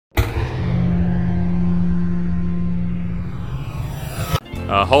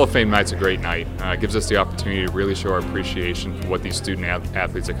Hall of Fame night's a great night. It gives us the opportunity to really show our appreciation for what these student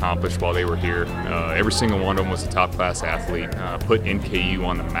athletes accomplished while they were here. Every single one of them was a top-class athlete, put NKU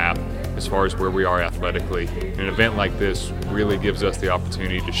on the map as far as where we are athletically. An event like this really gives us the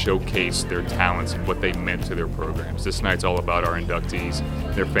opportunity to showcase their talents and what they meant to their programs. This night's all about our inductees,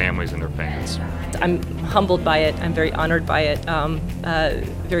 their families, and their fans. I'm humbled by it. I'm very honored by it.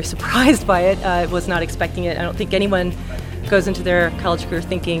 Very surprised by it. I was not expecting it. I don't think anyone goes into their college career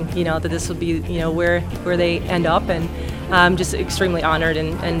thinking, that this will be, where they end up, and I'm just extremely honored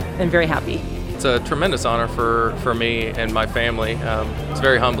and very happy. It's a tremendous honor for me and my family. It's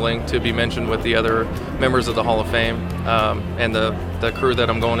very humbling to be mentioned with the other members of the Hall of Fame and the crew that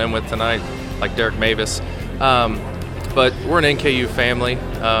I'm going in with tonight, like Derek Mavis. But we're an NKU family,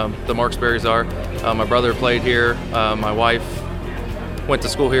 the Marksberries are. My brother played here, my wife went to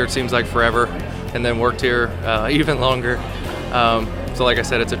school here, it seems like forever, and then worked here even longer. So like I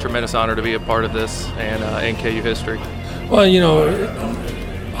said, it's a tremendous honor to be a part of this and NKU history. Well,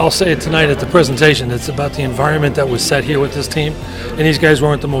 I'll say it tonight at the presentation. It's about the environment that was set here with this team. And these guys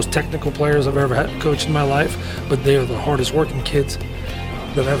weren't the most technical players I've ever had coached in my life, but they are the hardest working kids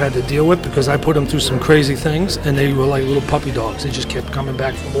that I've had to deal with, because I put them through some crazy things and they were like little puppy dogs. They just kept coming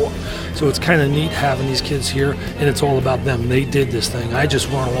back for more. So it's kind of neat having these kids here, and it's all about them. They did this thing. I just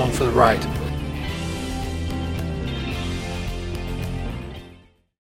run along for the ride.